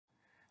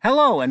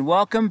Hello and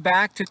welcome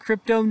back to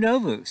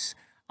CryptoNovus.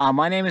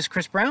 My name is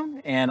Chris Brown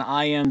and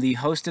I am the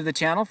host of the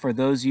channel for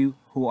those of you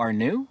who are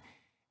new.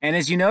 And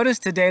as you notice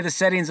today, the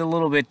setting's a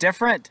little bit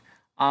different.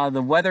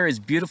 The weather is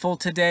beautiful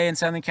today in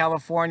Southern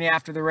California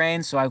after the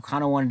rain, so I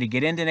kind of wanted to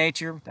get into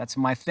nature. That's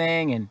my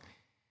thing, and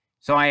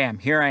so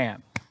here I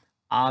am.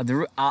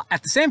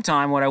 At the same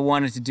time, what I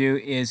wanted to do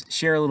is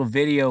share a little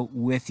video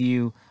with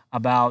you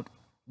about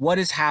what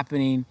is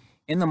happening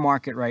in the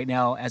market right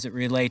now as it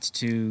relates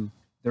to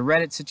the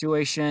Reddit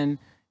situation,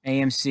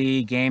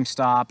 AMC,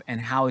 GameStop, and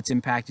how it's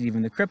impacted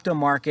even the crypto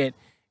market,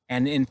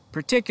 and in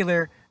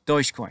particular,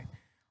 DOGECOIN.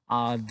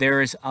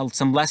 There is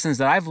some lessons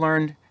that I've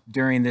learned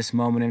during this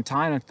moment in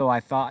time, and so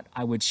I thought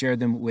I would share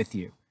them with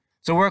you.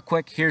 So real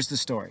quick, here's the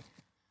story.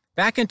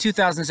 Back in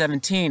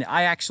 2017,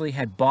 I actually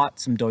had bought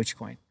some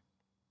DOGECOIN.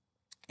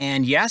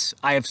 And yes,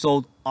 I have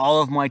sold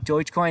all of my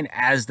DOGECOIN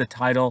as the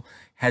title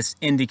has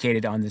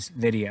indicated on this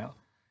video.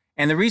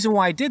 And the reason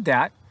why I did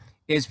that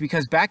is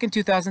because back in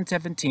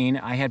 2017,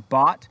 I had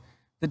bought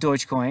the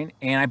DOGECOIN,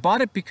 and I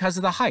bought it because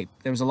of the hype.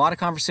 There was a lot of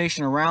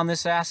conversation around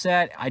this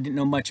asset. I didn't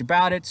know much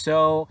about it,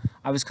 so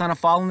I was kind of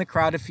following the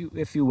crowd,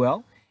 if you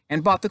will,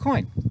 and bought the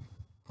coin.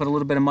 Put a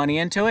little bit of money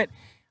into it,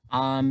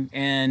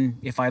 and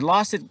if I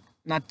lost it,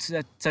 not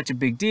such a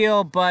big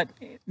deal, but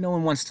no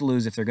one wants to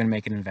lose if they're going to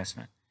make an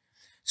investment.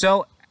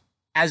 So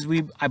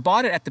I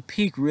bought it at the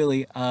peak,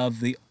 really, of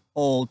the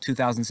old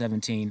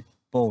 2017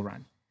 bull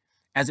run.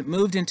 As it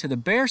moved into the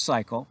bear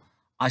cycle,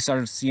 I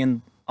started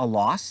seeing a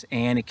loss,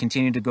 and it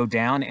continued to go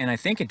down, and I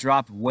think it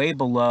dropped way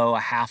below a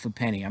half a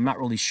penny. I'm not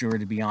really sure,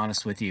 to be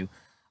honest with you.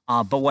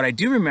 But what I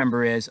do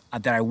remember is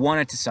that I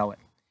wanted to sell it.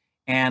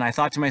 And I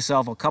thought to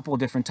myself a couple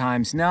of different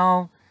times,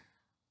 no,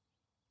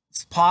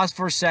 let's pause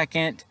for a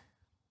second.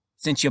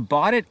 Since you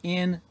bought it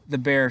in the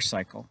bear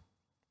cycle,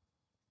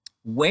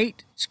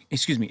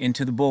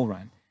 into the bull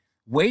run.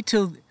 Wait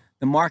till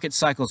the market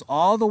cycles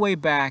all the way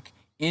back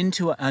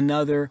into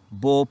another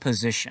bull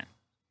position.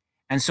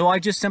 And so I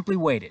just simply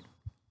waited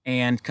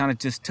and kind of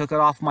just took it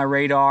off my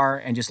radar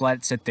and just let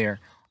it sit there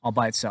all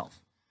by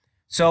itself.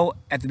 So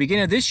at the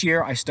beginning of this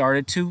year, I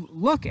started to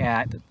look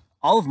at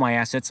all of my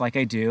assets like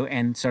I do,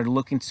 and started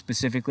looking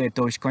specifically at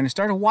DOGECOIN and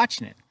started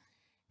watching it.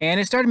 And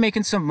it started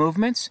making some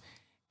movements.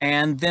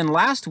 And then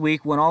last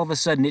week, when all of a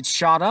sudden it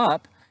shot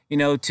up,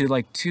 to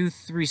like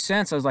 2-3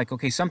 cents, I was like,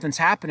 okay, something's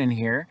happening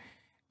here.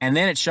 And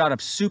then it shot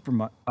up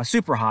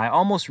super high,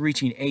 almost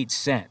reaching 8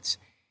 cents.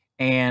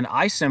 And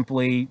I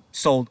simply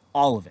sold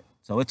all of it.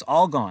 So it's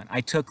all gone.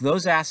 I took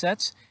those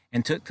assets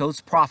and took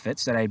those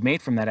profits that I had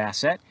made from that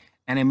asset,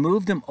 and I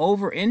moved them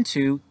over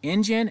into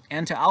Engine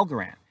and to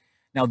Algorand.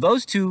 Now,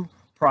 those two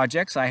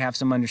projects I have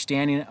some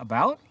understanding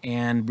about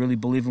and really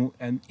believe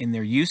in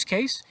their use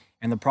case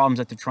and the problems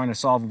that they're trying to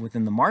solve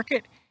within the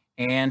market.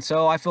 And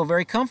so I feel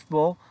very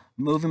comfortable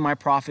moving my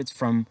profits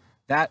from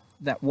that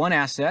one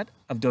asset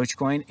of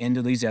DOGECOIN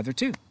into these other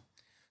two.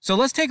 So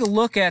let's take a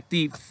look at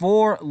the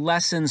 4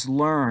 lessons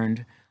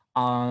learned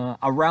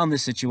around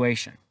this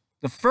situation.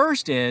 The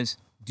first is,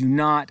 do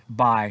not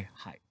buy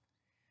hype.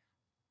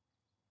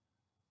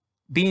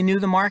 Being new to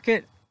the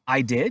market,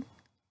 I did,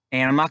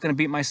 and I'm not going to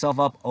beat myself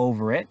up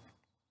over it,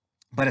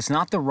 but it's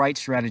not the right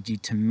strategy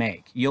to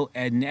make.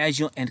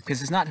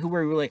 Because it's not who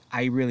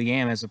I really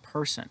am as a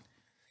person.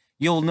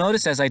 You'll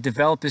notice as I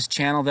develop this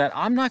channel that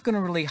I'm not going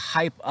to really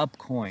hype up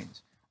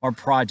coins or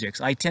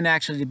projects. I tend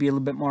actually to be a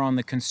little bit more on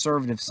the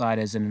conservative side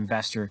as an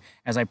investor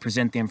as I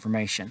present the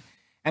information.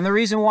 And the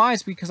reason why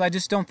is because I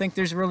just don't think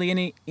there's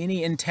really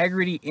any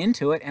integrity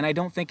into it, and I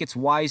don't think it's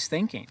wise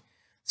thinking.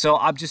 So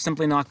I'm just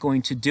simply not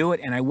going to do it,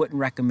 and I wouldn't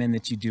recommend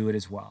that you do it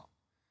as well.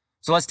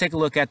 So let's take a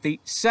look at the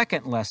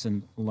second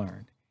lesson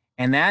learned,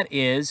 and that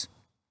is,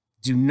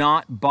 do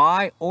not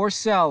buy or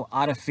sell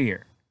out of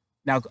fear.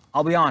 Now,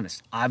 I'll be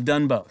honest, I've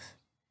done both.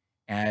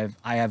 I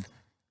have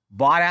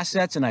bought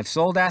assets and I've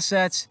sold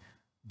assets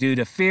due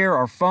to fear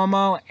or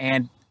FOMO,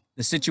 and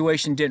the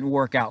situation didn't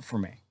work out for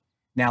me.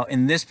 Now,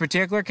 in this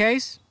particular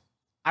case,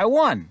 I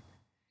won.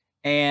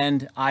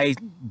 And I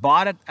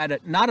bought it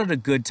not at a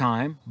good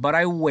time, but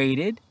I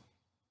waited.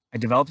 I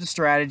developed a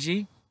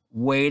strategy,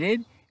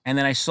 waited, and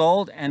then I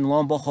sold, and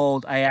lo and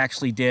behold, I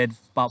actually did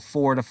about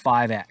 4 to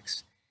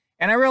 5x.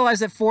 And I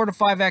realized that 4 to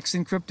 5x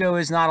in crypto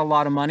is not a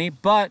lot of money,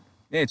 but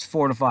it's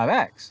 4 to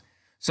 5x.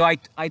 So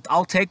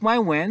I'll take my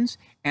wins,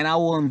 and I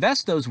will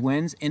invest those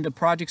wins into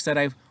projects that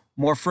I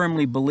more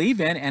firmly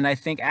believe in, and I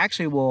think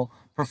actually will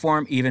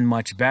perform even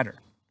much better.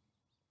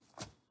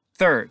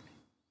 Third,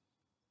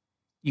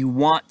 you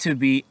want to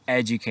be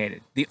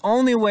educated. The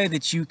only way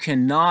that you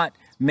cannot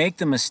make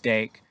the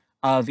mistake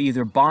of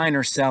either buying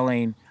or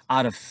selling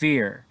out of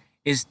fear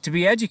is to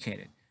be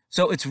educated.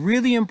 So it's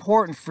really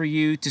important for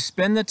you to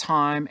spend the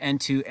time and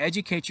to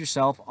educate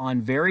yourself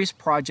on various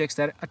projects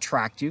that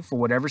attract you for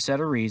whatever set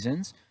of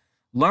reasons.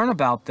 Learn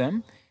about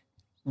them,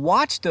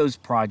 watch those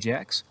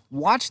projects,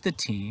 watch the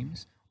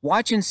teams,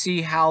 watch and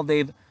see how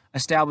they've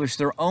established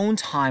their own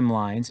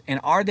timelines, and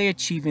are they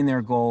achieving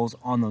their goals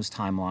on those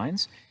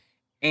timelines?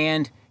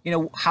 And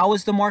how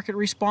is the market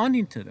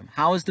responding to them?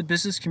 How is the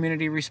business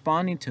community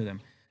responding to them?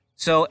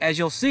 So as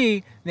you'll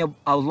see,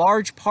 a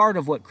large part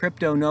of what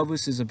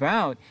CryptoNovus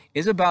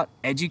is about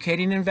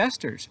educating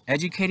investors,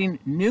 educating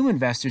new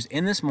investors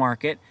in this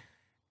market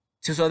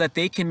so that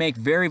they can make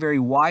very, very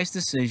wise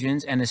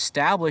decisions and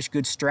establish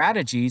good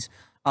strategies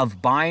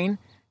of buying,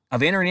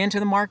 of entering into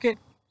the market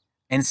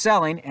and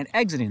selling and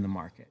exiting the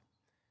market.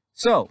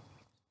 So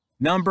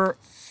number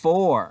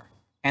 4,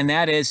 and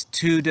that is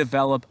to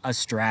develop a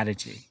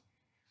strategy.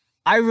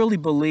 I really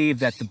believe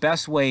that the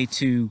best way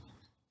to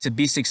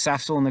be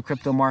successful in the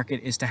crypto market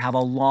is to have a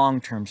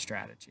long-term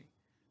strategy.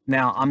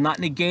 Now, I'm not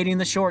negating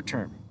the short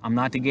term. I'm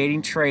not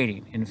negating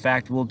trading. In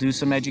fact, we'll do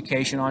some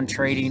education on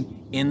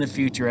trading in the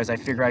future as I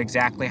figure out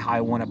exactly how I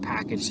want to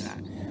package that.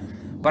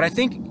 But I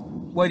think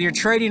whether you're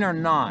trading or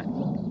not,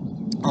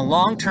 a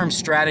long-term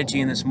strategy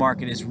in this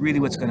market is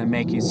really what's going to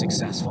make you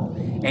successful.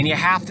 And you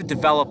have to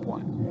develop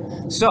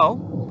one. So,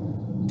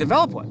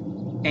 develop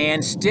one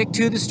and stick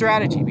to the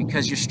strategy,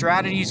 because your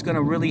strategy is going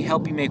to really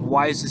help you make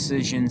wise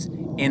decisions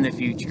in the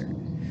future.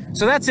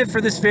 So that's it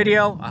for this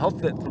video. I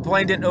hope that the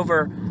plane didn't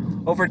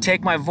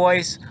overtake my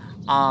voice,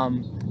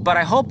 but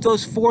I hope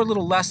those 4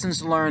 little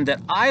lessons learned that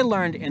I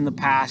learned in the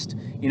past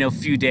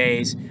few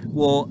days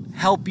will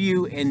help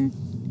you in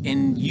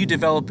you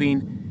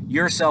developing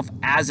yourself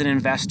as an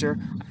investor.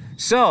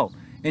 So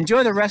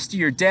enjoy the rest of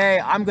your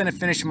day. I'm going to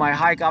finish my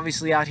hike,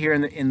 obviously, out here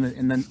in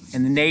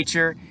the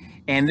nature.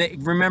 And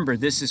remember,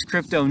 this is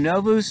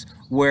CryptoNovus,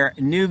 where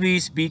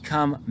newbies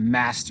become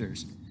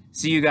masters.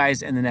 See you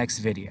guys in the next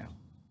video.